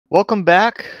Welcome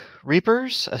back,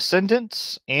 Reapers,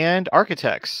 Ascendants, and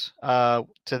Architects. To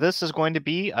this is going to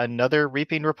be another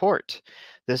reaping report.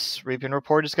 This reaping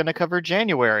report is going to cover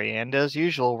January, and as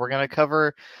usual, we're going to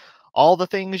cover all the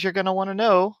things you're going to want to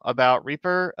know about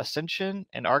Reaper, Ascension,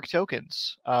 and Arc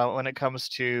tokens when it comes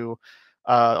to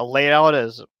a layout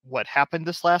as what happened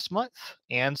this last month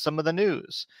and some of the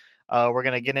news. We're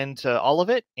going to get into all of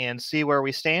it and see where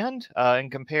we stand and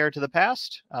compare to the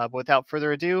past. But without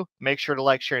further ado, make sure to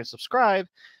like, share, and subscribe,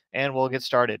 and we'll get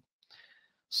started.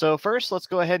 So first, let's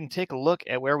go ahead and take a look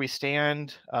at where we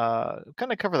stand.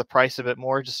 Kind of cover the price a bit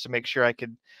more just to make sure I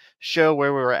could show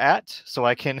where we were at, so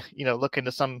I can look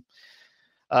into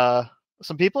uh,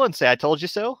 some people and say I told you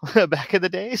so back in the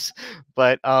days.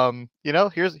 But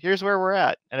here's where we're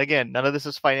at. And again, none of this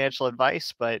is financial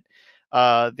advice, but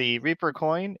the Reaper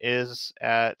coin is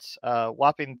at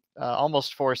whopping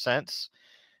almost 4 cents,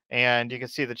 and you can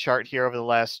see the chart here over the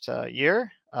last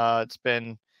year.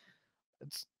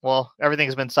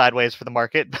 Everything's been sideways for the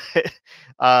market,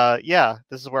 but yeah,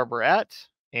 this is where we're at.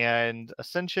 And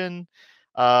Ascension,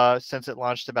 since it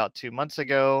launched about 2 months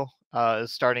ago,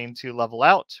 is starting to level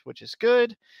out, which is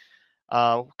good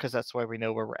because that's why we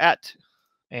know where we're at.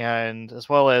 And as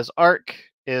well as Arc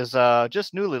is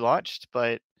just newly launched,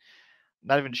 but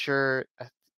not even sure.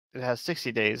 It has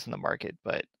 60 days in the market,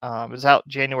 but it's out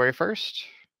January 1st,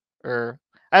 or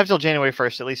I have till January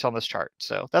 1st, at least on this chart.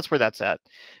 So that's where that's at.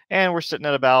 And we're sitting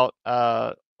at about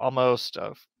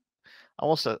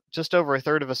just over a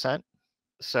third of a cent.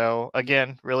 So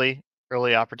again, really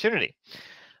early opportunity.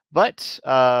 But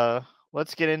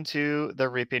let's get into the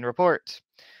reaping report.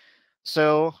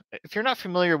 So if you're not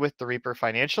familiar with the Reaper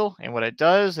Financial and what it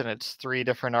does, and its three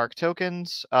different ARC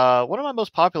tokens, one of my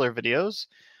most popular videos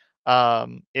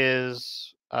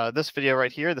is this video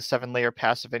right here, the 7-layer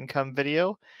passive income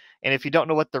video. And if you don't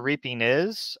know what the reaping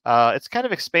is, it's kind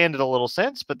of expanded a little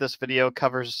since, but this video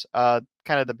covers kind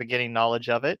of the beginning knowledge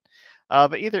of it.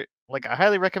 But I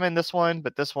highly recommend this one,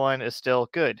 but this one is still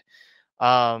good.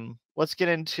 Let's get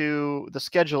into the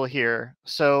schedule here.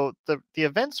 So the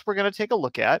events we're going to take a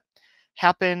look at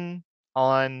happen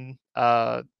on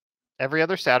every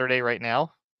other Saturday right now.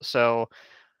 So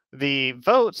the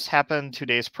votes happened 2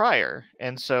 days prior,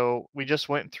 and so we just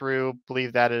went through.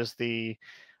 Believe that is the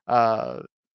uh,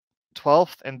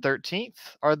 12th and 13th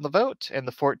are the vote, and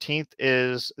the 14th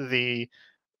is the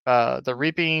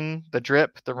reaping, the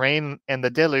drip, the rain, and the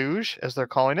deluge, as they're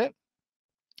calling it.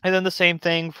 And then the same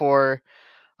thing for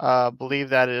believe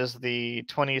that is the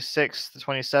 26th, the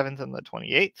 27th, and the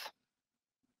 28th.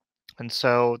 And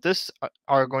so this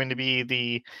are going to be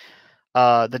the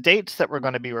dates that we're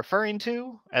going to be referring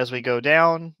to as we go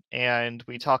down and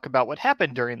we talk about what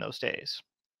happened during those days.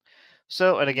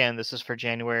 So, and again, this is for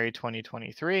January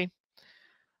 2023.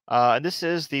 And this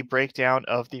is the breakdown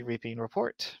of the reaping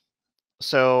report.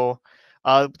 So,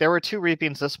 there were 2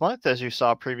 reapings this month, as you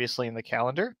saw previously in the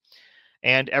calendar.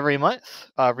 And every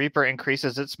month, Reaper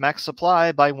increases its max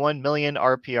supply by 1 million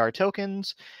RPR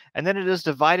tokens, and then it is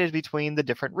divided between the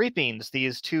different reapings,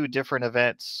 these 2 different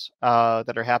events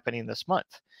that are happening this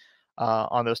month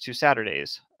on those 2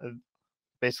 Saturdays.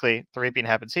 Basically, the reaping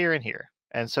happens here and here,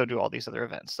 and so do all these other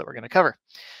events that we're going to cover.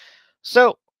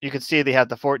 So you can see they have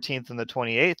the 14th and the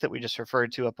 28th that we just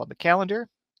referred to up on the calendar.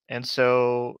 And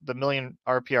so the million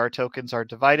RPR tokens are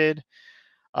divided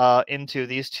into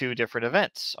these 2 different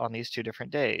events on these 2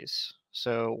 different days.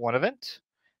 So 1 event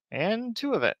and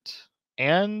 2 event.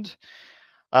 And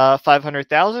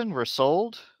 500,000 were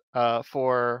sold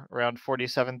for around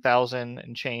 47,000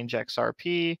 and change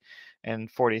XRP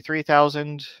and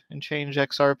 43,000 and change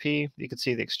XRP. You can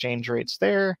see the exchange rates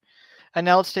there. And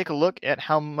now let's take a look at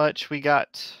how much we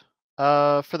got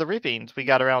for the reapings. We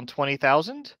got around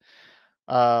 20,000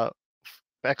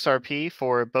 XRP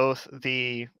for both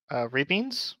the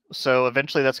reapings. So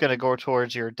eventually that's going to go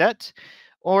towards your debt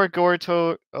or go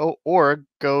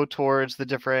towards the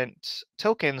different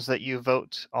tokens that you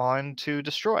vote on to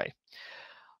destroy.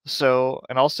 So,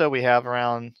 and also we have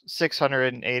around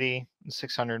 680 and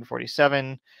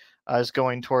 647 is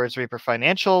going towards Reaper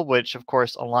Financial, which of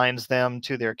course aligns them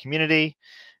to their community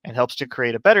and helps to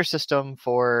create a better system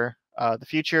for the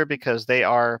future because they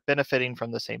are benefiting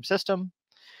from the same system.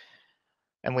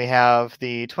 And we have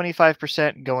the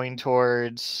 25% going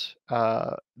towards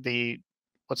the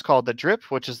what's called the DRIP,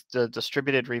 which is the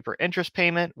distributed Reaper interest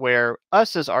payment, where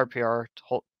us as RPR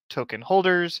token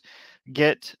holders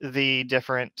get the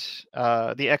different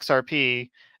the XRP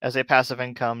as a passive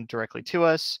income directly to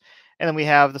us, and then we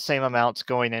have the same amounts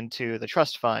going into the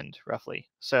trust fund roughly.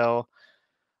 So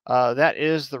that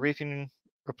is the reaping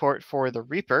report for the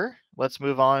Reaper. Let's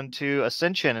move on to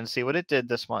Ascension and see what it did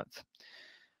this month.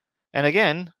 And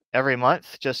again, every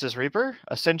month, just as Reaper,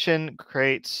 Ascension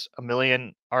creates 1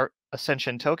 million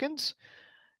Ascension tokens,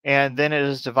 and then it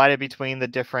is divided between the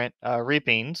different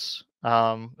reapings,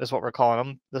 is what we're calling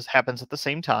them. This happens at the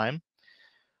same time.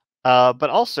 But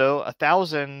also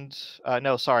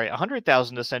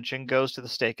 100,000 Ascension goes to the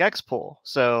Stake X pool.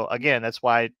 So again, that's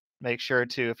why make sure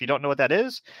to, if you don't know what that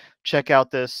is, check out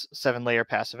this 7-layer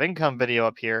passive income video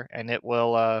up here, and it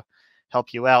will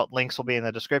help you out. Links will be in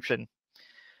the description.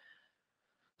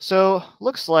 So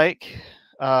looks like,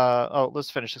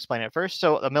 let's finish explaining it first.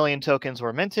 So 1 million tokens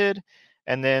were minted,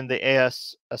 and then the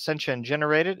AS Ascension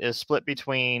generated is split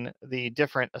between the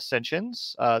different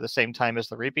Ascensions, the same time as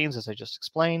the reapings, as I just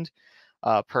explained,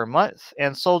 per month,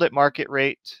 and sold at market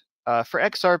rate for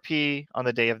XRP on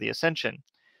the day of the Ascension.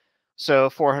 So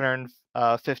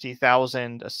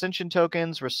 450,000 Ascension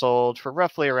tokens were sold for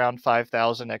roughly around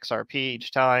 5,000 XRP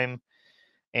each time,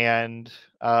 and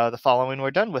the following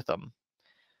were done with them.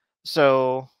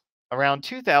 So around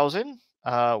 2,000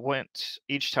 went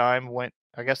each time,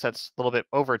 I guess that's a little bit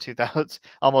over 2,000,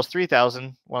 almost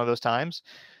 3,000 one of those times.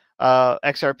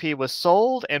 XRP was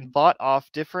sold and bought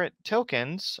off different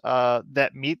tokens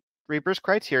that meet Reaper's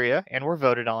criteria and were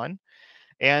voted on.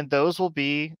 And those will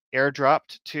be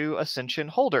airdropped to Ascension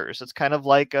holders. It's kind of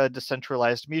like a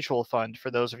decentralized mutual fund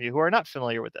for those of you who are not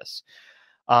familiar with this.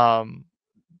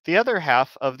 The other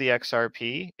half of the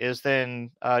XRP is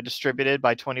then distributed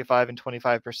by 25 and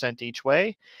 25% each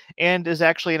way, and is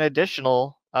actually an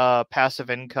additional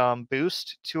passive income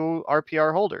boost to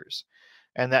RPR holders.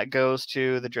 And that goes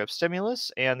to the drip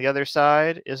stimulus, and the other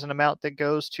side is an amount that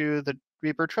goes to the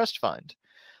Reaper Trust Fund.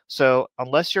 So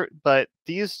but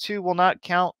these two will not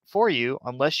count for you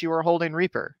unless you are holding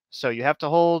Reaper. So you have to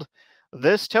hold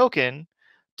this token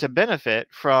to benefit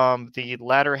from the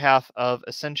latter half of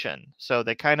Ascension. So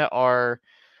they kind of are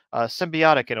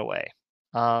symbiotic in a way.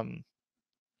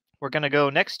 We're going to go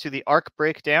next to the ARC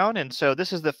breakdown. And so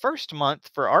this is the first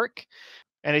month for ARC.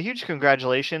 And a huge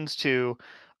congratulations to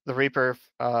the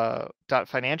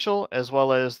reaper.financial as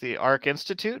well as the ARC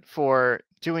Institute for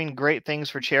doing great things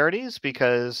for charities,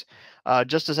 because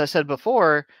just as I said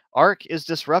before, ARC is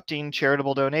disrupting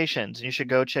charitable donations. And you should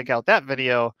go check out that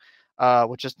video,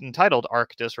 which is entitled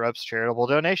ARC Disrupts Charitable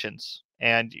Donations.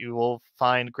 And you will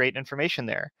find great information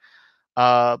there.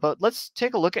 But let's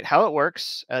take a look at how it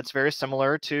works. It's very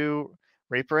similar to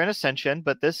Reaper and Ascension,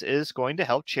 but this is going to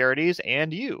help charities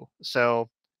and you. So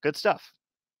good stuff.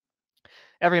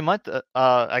 Every month,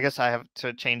 I guess I have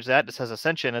to change that. It says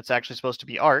Ascension. It's actually supposed to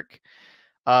be ARC.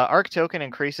 ARC token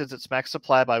increases its max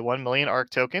supply by 1 million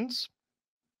ARC tokens.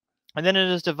 And then it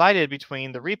is divided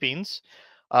between the reapings,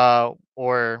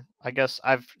 or I guess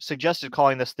I've suggested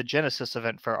calling this the Genesis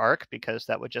event for ARC, because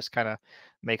that would just kind of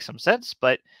make some sense.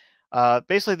 But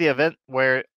basically, the event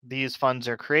where these funds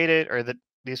are created or that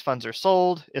these funds are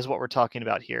sold is what we're talking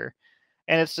about here.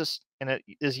 And it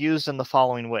is used in the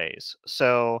following ways.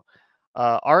 So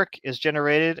ARC is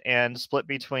generated and split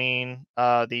between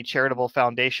the charitable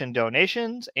foundation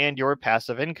donations and your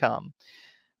passive income.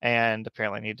 And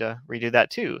apparently I need to redo that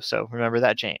too. So remember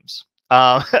that, James.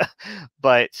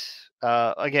 But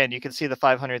again, you can see the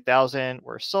 500,000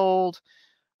 were sold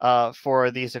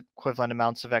for these equivalent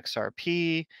amounts of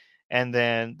XRP. And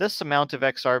then this amount of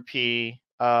XRP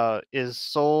is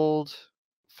sold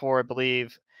for, I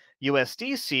believe,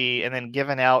 USDC, and then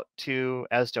given out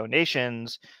as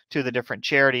donations to the different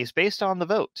charities based on the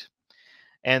vote.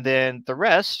 And then the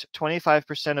rest,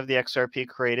 25% of the XRP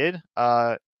created,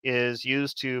 is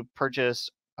used to purchase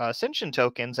Ascension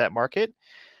tokens at market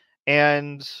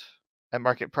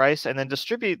price, and then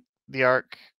distribute the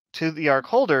ARC to the ARC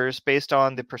holders based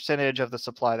on the percentage of the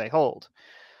supply they hold.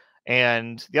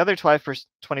 And the other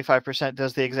 25%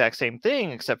 does the exact same thing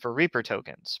except for Reaper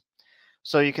tokens.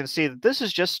 So you can see that this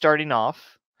is just starting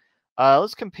off.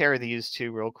 Let's compare these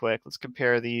two real quick. Let's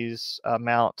compare these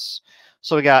amounts.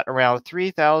 So we got around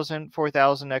 3,000,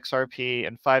 4,000 XRP,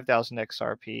 and 5,000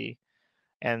 XRP.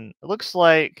 And it looks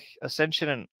like Ascension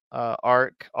and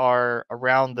ARC are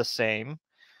around the same.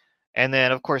 And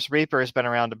then, of course, Reaper has been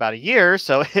around about a year,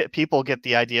 so people get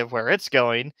the idea of where it's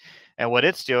going and what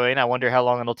it's doing. I wonder how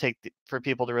long it'll take for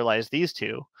people to realize these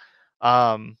two.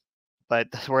 But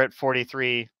we're at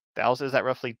 43,000. Is that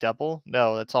roughly double?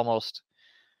 No, that's almost,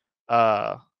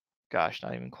 gosh,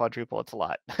 not even quadruple. It's a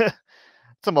lot.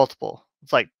 It's a multiple.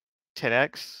 It's like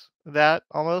 10x that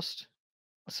almost.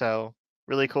 So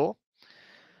really cool.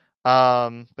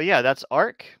 But yeah, that's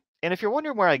ARC. And if you're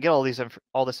wondering where I get all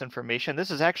this information, this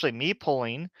is actually me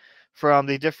pulling from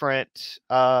the different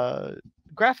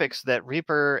graphics that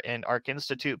Reaper and ARC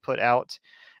Institute put out.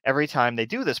 every time they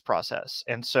do this process.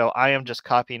 And so I am just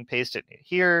copy and pasting it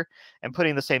here and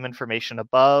putting the same information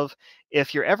above.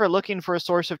 If you're ever looking for a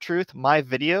source of truth, my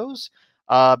videos,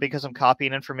 because I'm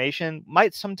copying information,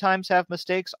 might sometimes have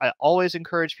mistakes. I always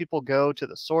encourage people go to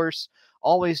the source,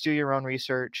 always do your own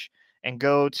research, and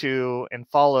go to and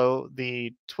follow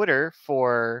the Twitter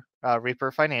for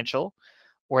Reaper Financial,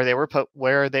 where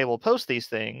where they will post these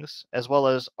things, as well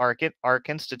as Arc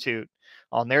Institute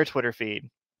on their Twitter feed.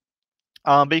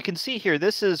 But you can see here,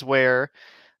 this is where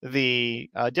the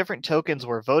different tokens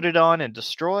were voted on and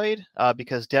destroyed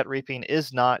because debt reaping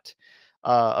is not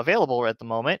available at the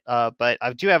moment. But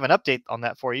I do have an update on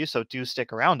that for you, so do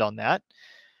stick around on that.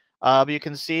 But you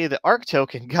can see the ARC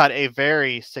token got a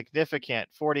very significant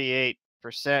 48%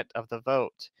 of the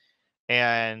vote,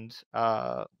 and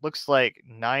looks like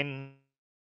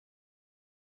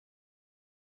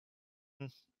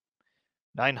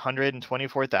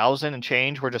 924,000 and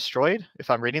change were destroyed, if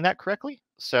I'm reading that correctly.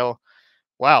 So,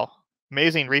 wow,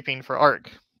 amazing reaping for ARC.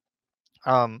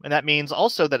 And that means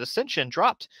also that Ascension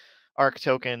dropped ARC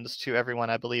tokens to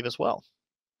everyone, I believe, as well.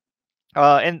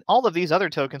 And all of these other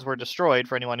tokens were destroyed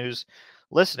for anyone who's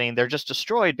listening. They're just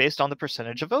destroyed based on the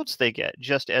percentage of votes they get,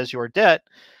 just as your debt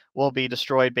will be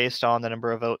destroyed based on the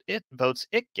number of votes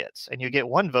it gets. And you get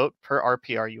 1 vote per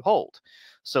RPR you hold.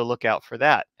 So look out for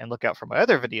that, and look out for my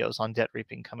other videos on debt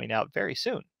reaping coming out very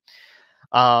soon.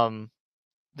 The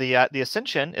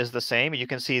Ascension is the same. You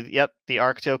can see, yep, the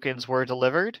ARC tokens were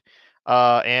delivered,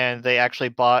 and they actually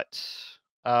bought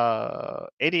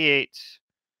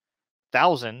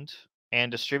 88,000 and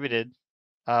distributed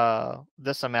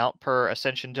this amount per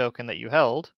Ascension token that you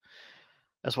held,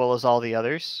 as well as all the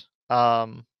others.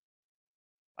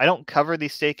 I don't cover the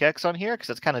stake X on here because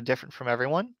it's kind of different from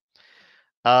everyone.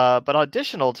 But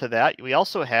additional to that, we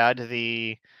also had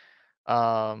the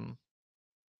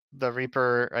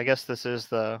Reaper. I guess this is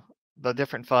the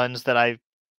different funds that I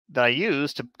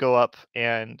use to go up,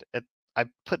 and I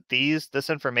put this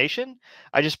information.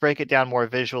 I just break it down more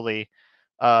visually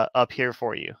up here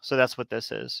for you. So that's what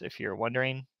this is, if you're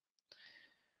wondering.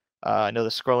 I know the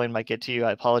scrolling might get to you.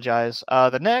 I apologize.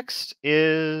 The next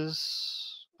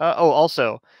is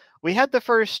also, we had the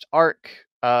first ARC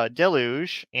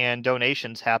deluge and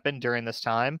donations happen during this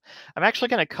time. I'm actually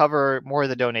going to cover more of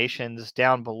the donations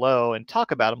down below and talk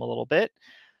about them a little bit.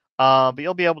 But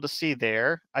you'll be able to see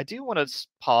there. I do want to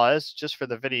pause just for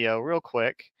the video real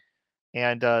quick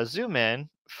and zoom in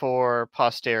for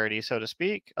posterity, so to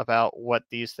speak, about what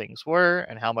these things were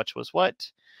and how much was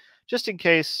what, just in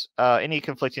case any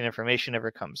conflicting information ever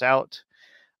comes out.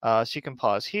 So you can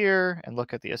pause here and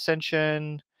look at the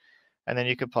Ascension, and then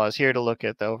you can pause here to look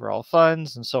at the overall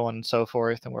funds and so on and so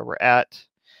forth and where we're at.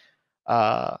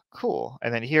 Cool.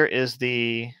 And then here is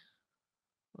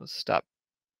let's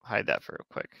hide that for real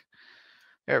quick.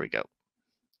 There we go.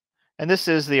 And this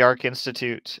is the ARC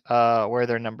Institute, where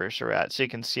their numbers are at. So you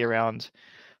can see around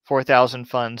 4,000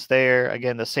 funds there.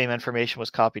 Again, the same information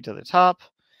was copied to the top.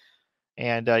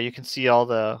 And you can see all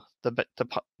the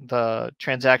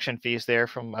transaction fees there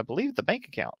from, I believe, the bank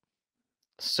account.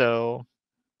 So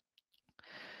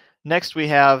next we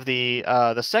have the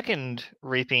second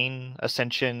reaping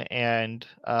Ascension, and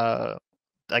I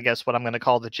guess what I'm going to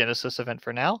call the Genesis event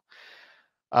for now,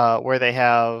 where they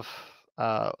have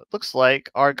looks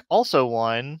like ARC also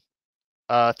won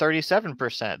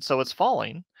 37%. So it's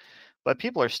falling, but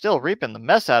people are still reaping the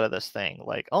mess out of this thing.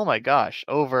 Like, oh my gosh,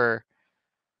 looks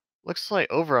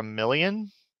like over 1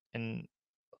 million and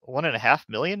 1.5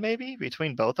 million maybe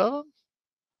between both of them.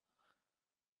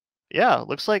 Yeah,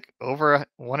 looks like over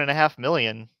 1.5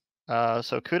 million.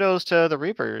 So kudos to the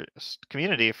Reaper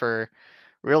community for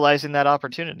realizing that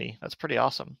opportunity. That's pretty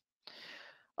awesome.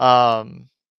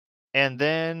 And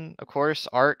then, of course,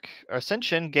 ARC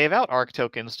Ascension gave out ARC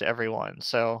tokens to everyone.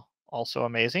 So also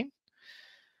amazing.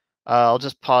 I'll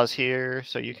just pause here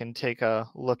so you can take a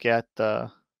look at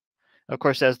of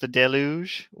course, as the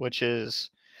Deluge, which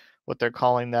is what they're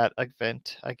calling that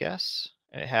event, I guess.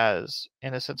 It has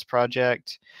Innocence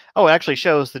Project. Oh, it actually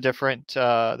shows the different,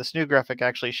 this new graphic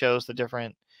actually shows the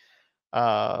different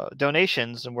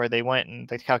donations and where they went and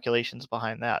the calculations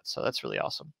behind that. So that's really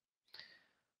awesome.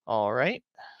 All right.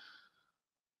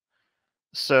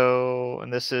 So,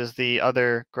 and this is the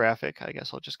other graphic. I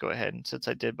guess I'll just go ahead, and since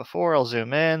I did before, I'll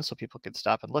zoom in so people can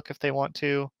stop and look if they want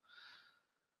to.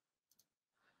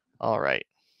 All right.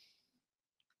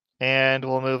 And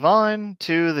we'll move on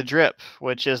to the drip,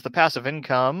 which is the passive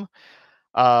income.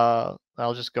 I'll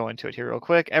just go into it here real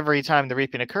quick. Every time the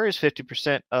reaping occurs,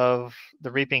 50% of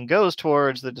the reaping goes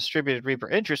towards the distributed reaper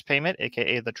interest payment,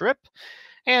 aka the drip.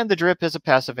 And the drip is a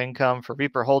passive income for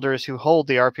Reaper holders who hold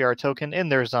the RPR token in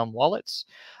their Zum wallets.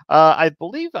 I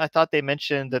thought they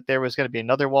mentioned that there was going to be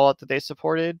another wallet that they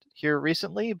supported here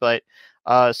recently, but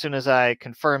as soon as I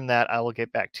confirm that, I will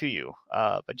get back to you.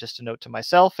 But just a note to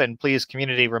myself, and please,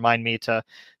 community, remind me to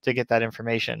get that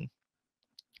information.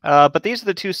 But these are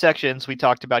the two sections we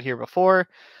talked about here before.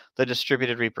 The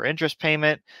distributed Reaper interest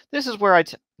payment. This is where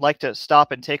I'd like to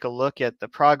stop and take a look at the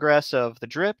progress of the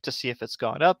drip to see if it's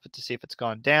gone up, to see if it's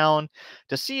gone down,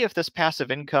 to see if this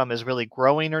passive income is really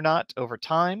growing or not over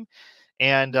time.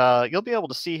 And you'll be able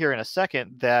to see here in a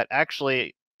second that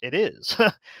actually it is.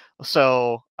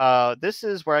 So this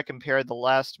is where I compared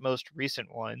the most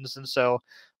recent ones. And so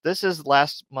this is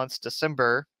last month's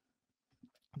December,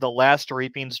 the last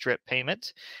reaping drip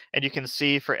payment. And you can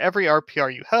see for every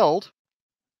RPR you held,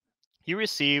 you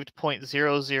received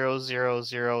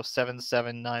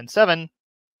 0.00007797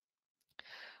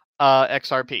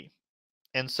 XRP.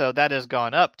 And so that has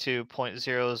gone up to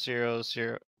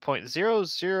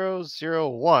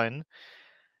 0.0001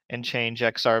 and change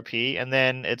XRP, and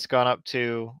then it's gone up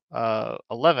to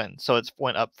 11, so it's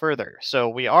went up further. So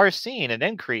we are seeing an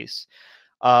increase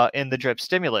in the drip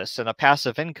stimulus and a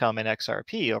passive income in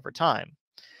XRP over time.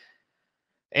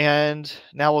 And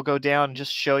now we'll go down and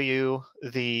just show you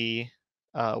the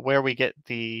where we get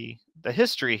the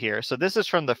history here. So this is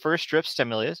from the first drip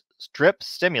stimulus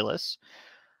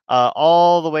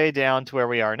all the way down to where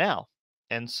we are now.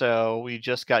 And so we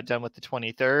just got done with the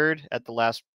 23rd at the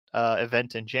last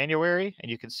event in January, and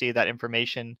you can see that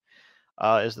information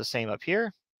is the same up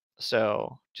here.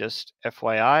 So just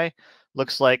FYI,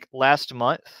 looks like last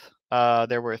month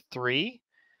there were 3,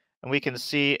 and we can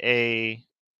see a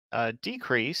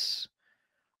decrease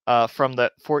from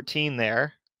the 14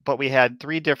 there, but we had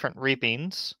 3 different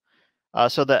reapings.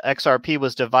 So the XRP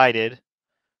was divided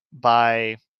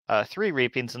by 3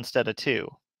 reapings instead of 2.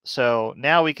 So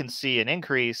now we can see an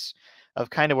increase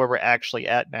of kind of where we're actually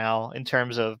at now in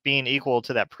terms of being equal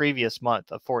to that previous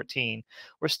month of 14.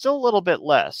 We're still a little bit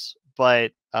less,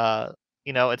 but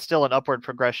it's still an upward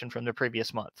progression from the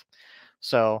previous month.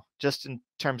 So just in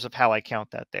terms of how I count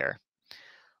that there.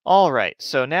 All right,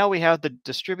 so now we have the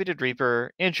distributed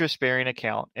Reaper interest-bearing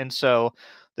account. And so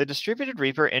the distributed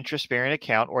Reaper interest-bearing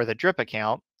account, or the DRIP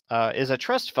account, is a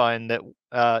trust fund that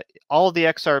all of the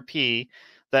XRP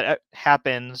that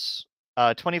happens,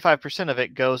 25% of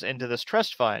it goes into this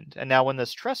trust fund. And now when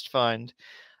this trust fund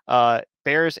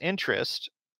bears interest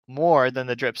more than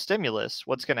the DRIP stimulus,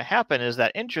 what's going to happen is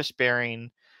that interest-bearing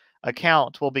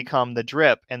account will become the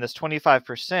DRIP, and this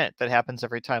 25% that happens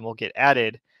every time will get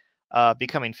added,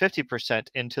 becoming 50%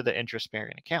 into the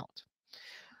interest-bearing account.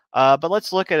 But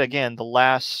let's look at, again, the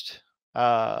last,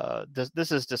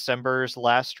 this is December's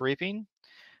last reaping,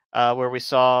 where we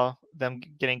saw them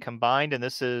getting combined, and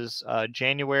this is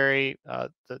January,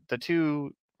 the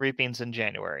 2 reapings in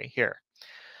January here.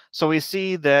 So we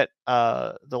see that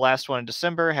the last one in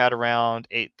December had around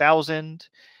 8,000,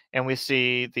 and we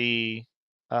see the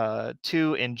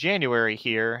 2 in January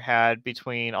here had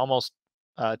between almost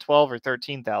 12 or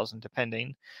 13,000,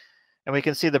 depending. And we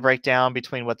can see the breakdown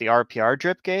between what the RPR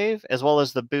drip gave, as well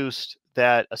as the boost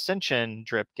that Ascension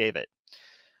drip gave it.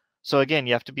 So again,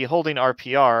 you have to be holding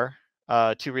RPR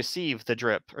to receive the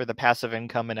drip, or the passive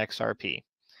income in XRP.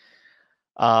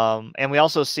 And we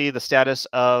also see the status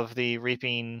of the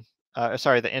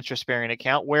the interest-bearing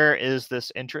account. Where is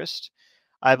this interest?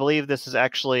 I believe this is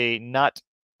actually not,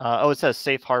 it says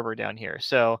safe harbor down here.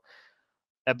 So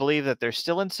I believe that they're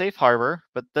still in safe harbor,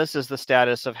 but this is the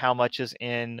status of how much is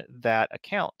in that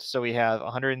account. So we have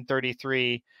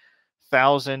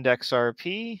 133,000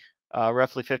 XRP,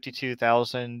 roughly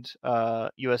 52,000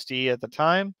 USD at the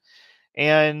time,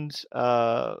 and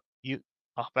about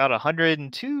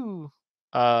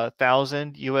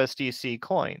 102,000 USDC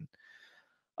coin.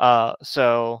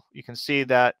 So you can see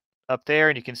that up there,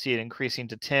 and you can see it increasing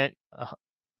to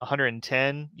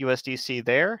 110 USDC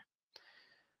there,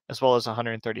 as well as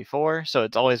 134. So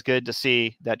it's always good to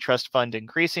see that trust fund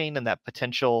increasing and that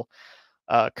potential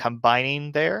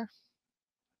combining there.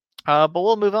 But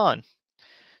we'll move on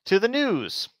to the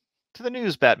news.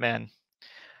 Batman.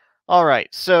 All right,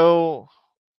 so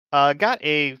got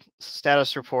a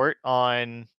status report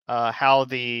on how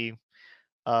the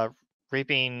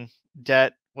reaping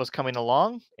debt was coming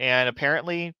along, and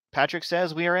apparently Patrick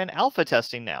says we are in alpha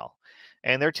testing now,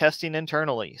 and they're testing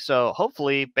internally. So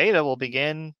hopefully beta will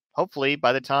begin, hopefully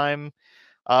by the time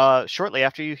shortly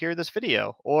after you hear this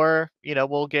video, or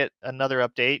we'll get another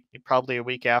update probably a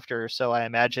week after or so, I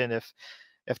imagine, if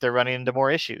they're running into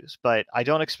more issues. But I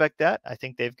don't expect that. I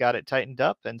think they've got it tightened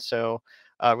up, and so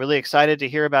Really excited to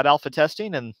hear about alpha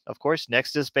testing, and of course,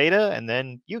 next is beta, and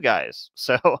then you guys.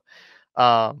 So,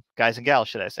 guys and gals,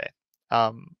 should I say?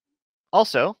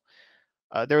 Also,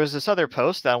 there was this other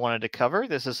post that I wanted to cover.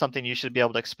 This is something you should be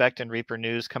able to expect in Reaper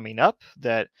news coming up.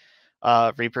 That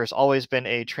Reaper's always been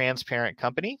a transparent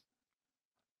company.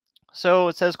 So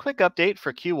it says quick update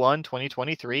for Q1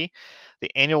 2023.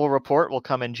 The annual report will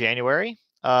come in January.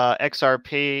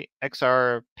 XRPayNet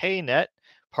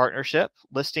partnership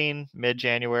listing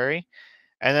mid-January.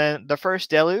 And then the first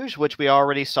deluge, which we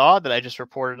already saw that I just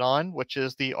reported on, which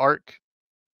is the ARC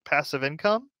passive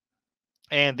income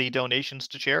and the donations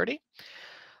to charity.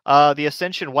 The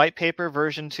Ascension white paper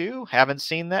version 2, haven't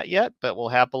seen that yet, but we'll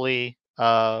happily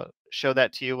show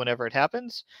that to you whenever it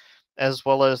happens, as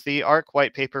well as the ARC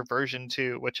white paper version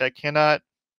 2, which I cannot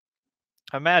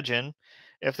imagine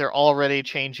if they're already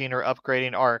changing or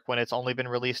upgrading ARC when it's only been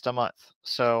released a month.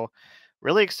 So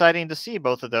really exciting to see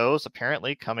both of those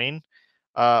apparently coming.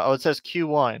 It says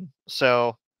Q1,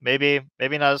 so maybe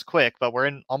not as quick, but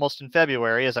we're almost in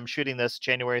February as I'm shooting this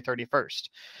January 31st.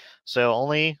 So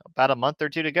only about a month or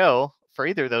two to go for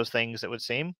either of those things, it would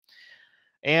seem.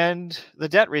 And the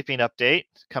debt reaping update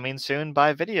coming soon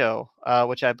by video,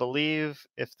 which I believe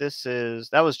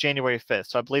that was January 5th.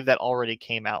 So I believe that already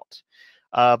came out.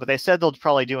 But they said they'll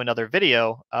probably do another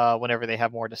video whenever they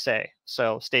have more to say.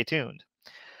 So stay tuned.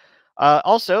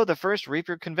 Also, the first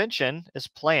Reaper convention is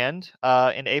planned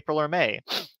in April or May.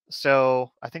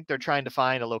 So I think they're trying to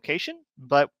find a location.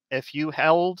 But if you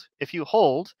hold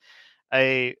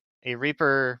a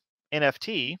Reaper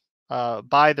NFT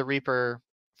by the Reaper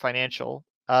Financial,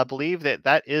 believe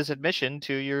that is admission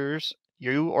to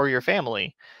you or your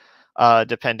family,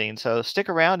 depending. So stick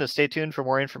around and stay tuned for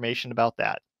more information about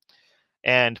that.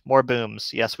 And more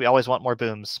booms. Yes, we always want more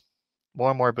booms.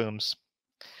 More and more booms.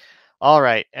 All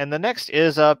right, and the next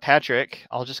is Patrick.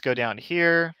 I'll just go down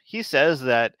here. He says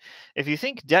that if you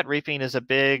think debt reaping is a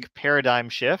big paradigm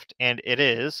shift, and it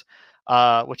is,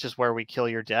 which is where we kill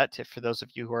your debt, for those of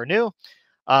you who are new,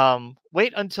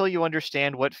 wait until you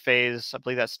understand what phase, I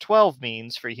believe that's 12,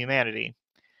 means for humanity.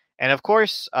 And of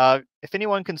course, if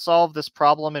anyone can solve this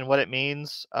problem and what it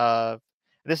means,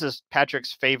 this is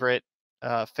Patrick's favorite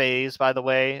phase, by the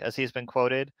way, as he's been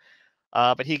quoted.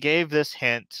 But he gave this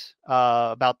hint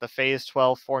about the phase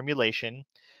 12 formulation.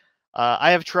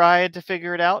 I have tried to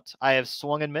figure it out. I have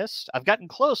swung and missed. I've gotten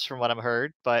close from what I've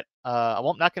heard, but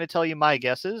I'm not going to tell you my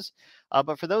guesses.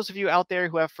 But for those of you out there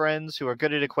who have friends who are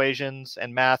good at equations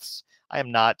and maths, I am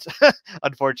not,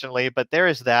 unfortunately, but there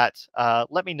is that.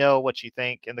 Let me know what you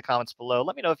think in the comments below.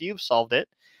 Let me know if you've solved it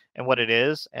and what it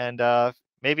is, and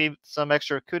maybe some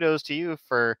extra kudos to you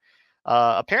for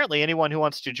apparently anyone who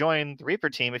wants to join the Reaper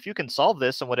team. If you can solve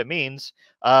this and what it means,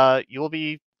 you will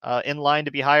be in line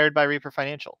to be hired by Reaper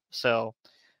Financial. So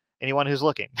anyone who's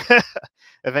looking,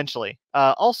 eventually.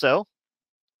 Also,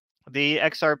 the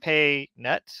XRP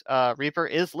net Reaper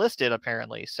is listed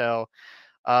apparently. So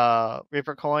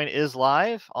Reaper Coin is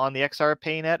live on the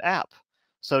XRP net app.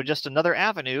 So just another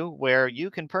avenue where you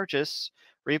can purchase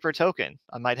Reaper token.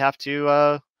 I might have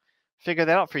to figure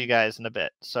that out for you guys in a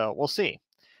bit. So we'll see.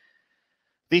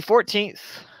 The 14th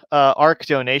ARC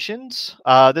donations.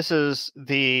 This is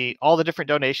all the different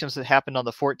donations that happened on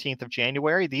the 14th of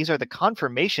January. These are the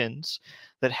confirmations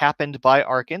that happened by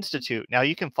ARC Institute. Now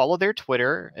you can follow their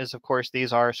Twitter, as of course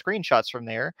these are screenshots from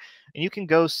there, and you can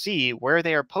go see where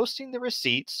they are posting the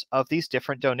receipts of these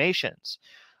different donations.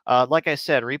 Like I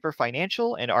said, Reaper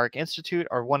Financial and ARC Institute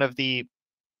are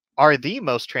the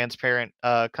most transparent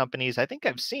companies I think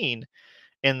I've seen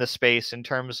in the space in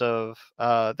terms of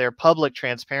their public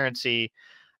transparency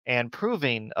and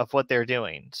proving of what they're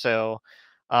doing. So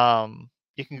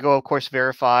you can go, of course,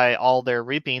 verify all their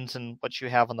reapings and what you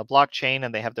have on the blockchain,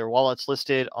 and they have their wallets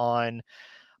listed on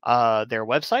their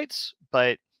websites.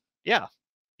 But yeah,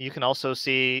 you can also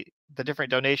see the different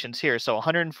donations here. So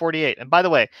 148. And by the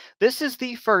way, this is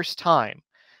the first time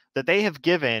that they have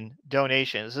given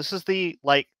donations. This is the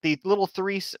little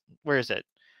three, where is it?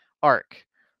 ARC.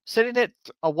 Sitting at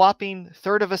a whopping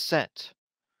third of a cent.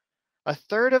 A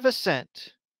third of a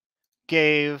cent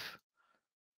gave,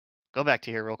 go back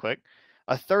to here real quick.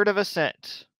 A third of a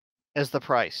cent is the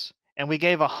price. And we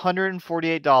gave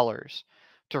 $148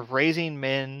 to Raising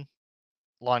Men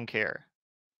Lawn Care.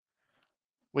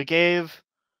 We gave,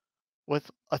 with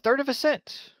a third of a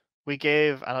cent, we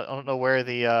gave, I don't know where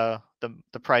the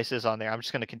price is on there. I'm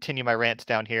just going to continue my rant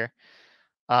down here.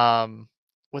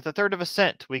 With a third of a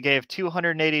cent, we gave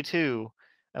 282.11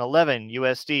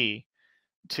 USD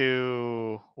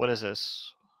to, what is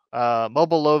this?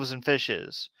 Mobile Loaves and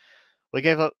Fishes. We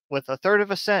gave with a third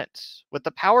of a cent, with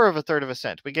the power of a third of a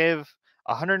cent, we gave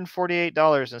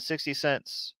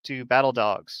 $148.60 to Battle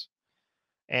Dogs.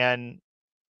 And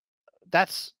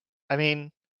that's, I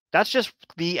mean, that's just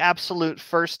the absolute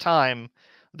first time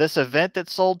this event that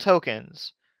sold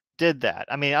tokens did that.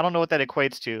 I mean, I don't know what that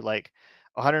equates to, like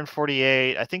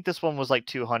 148. I think this one was like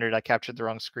 200. I captured the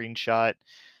wrong screenshot.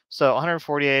 So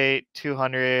 148,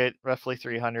 200, roughly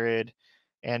 300,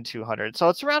 and 200. So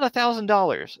it's around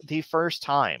 $1,000 the first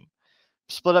time,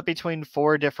 split up between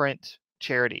 4 different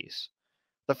charities.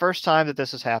 The first time that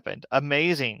this has happened.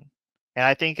 Amazing. And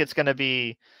I think it's going to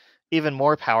be even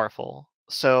more powerful.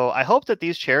 So I hope that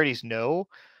these charities know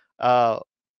uh,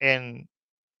 and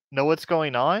know what's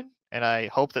going on. And I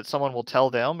hope that someone will tell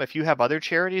them. If you have other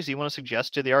charities you want to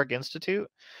suggest to the ARC Institute,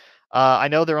 I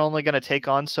know they're only going to take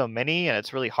on so many, and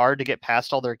it's really hard to get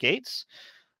past all their gates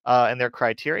and their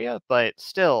criteria. But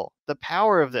still, the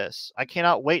power of this, I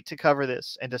cannot wait to cover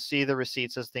this and to see the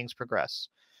receipts as things progress.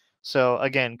 So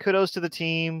again, kudos to the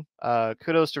team.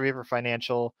 Kudos to Reaper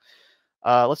Financial.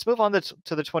 Let's move on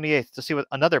to the 28th to see what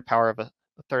another power of a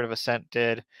third of a cent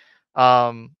did.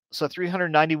 So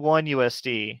 391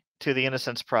 USD to the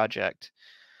Innocence Project,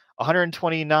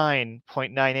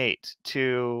 129.98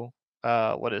 to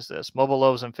what is this? Mobile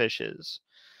Loaves and Fishes,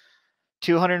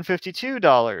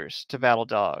 $252 to Battle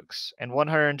Dogs, and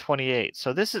 128.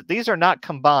 So these are not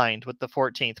combined with the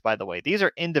 14th, by the way. These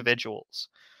are individuals,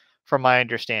 from my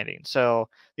understanding. So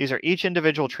these are each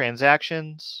individual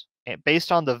transactions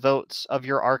based on the votes of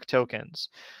your ARC tokens.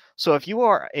 So if you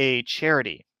are a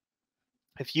charity,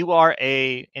 if you are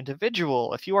a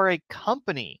individual, if you are a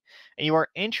company and you are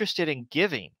interested in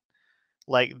giving,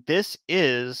 like this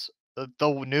is the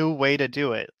new way to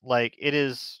do it. Like it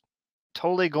is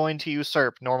totally going to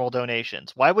usurp normal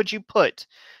donations. Why would you put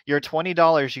your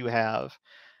 $20 you have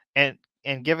and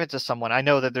give it to someone? I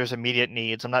know that there's immediate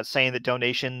needs. I'm not saying that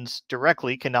donations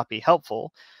directly cannot be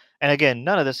helpful. And again,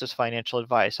 none of this is financial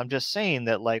advice. I'm just saying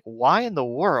that, like, why in the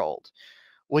world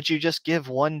would you just give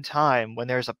one time when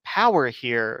there's a power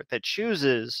here that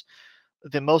chooses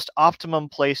the most optimum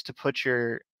place to put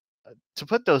your to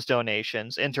put those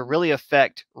donations and to really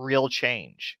affect real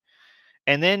change?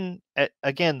 And then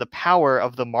again, the power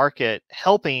of the market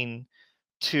helping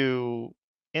to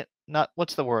not,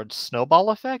 what's the word,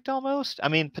 snowball effect almost. I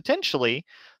mean, potentially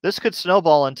this could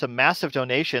snowball into massive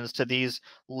donations to these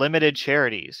limited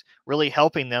charities, really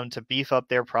helping them to beef up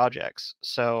their projects.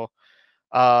 So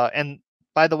and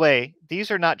by the way,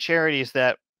 these are not charities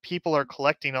that people are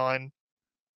collecting on.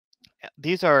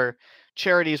 These are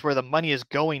charities where the money is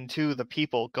going to the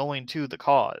people, going to the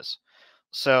cause.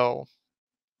 So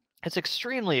it's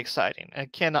extremely exciting. I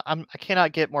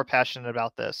cannot get more passionate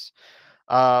about this.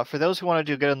 For those who want to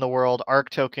do good in the world, ARC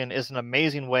token is an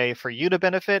amazing way for you to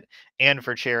benefit and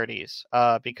for charities,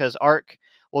 because ARC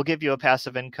will give you a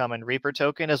passive income and Reaper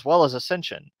token as well as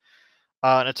Ascension.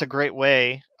 And it's a great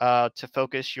way to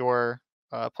focus your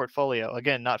portfolio.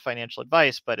 Again, not financial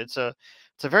advice, but it's a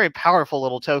very powerful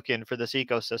little token for this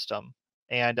ecosystem.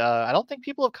 And I don't think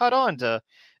people have caught on to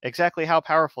exactly how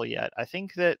powerful yet. I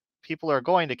think that people are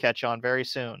going to catch on very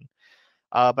soon.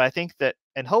 But I think that,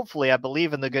 and hopefully, I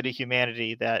believe in the good of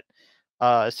humanity, that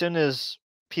as soon as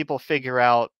people figure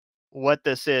out what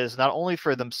this is, not only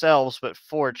for themselves but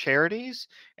for charities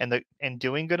and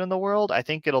doing good in the world, I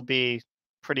think it'll be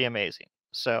pretty amazing.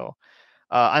 So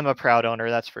I'm a proud owner,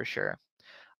 that's for sure.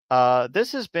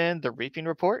 This has been the Reaping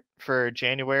Report for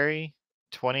January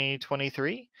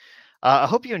 2023. I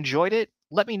hope you enjoyed it.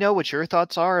 Let me know what your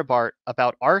thoughts are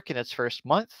about ARC in its first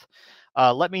month.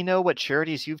 Let me know what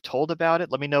charities you've told about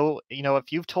it. Let me know,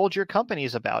 if you've told your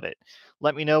companies about it.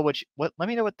 Let me know let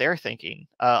me know what they're thinking.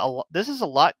 This is a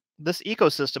lot. This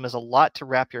ecosystem is a lot to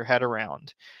wrap your head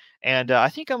around, and I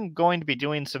think I'm going to be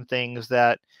doing some things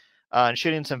and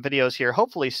shooting some videos here,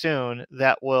 hopefully soon,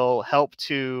 that will help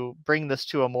to bring this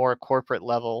to a more corporate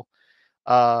level,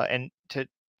 and to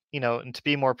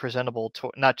be more presentable,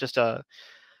 to not just a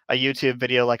YouTube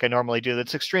video like I normally do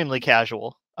that's extremely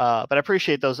casual. But I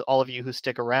appreciate all of you who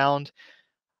stick around.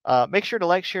 Make sure to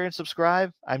like, share, and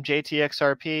subscribe. I'm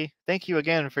JTXRP. Thank you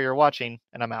again for your watching,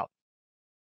 and I'm out.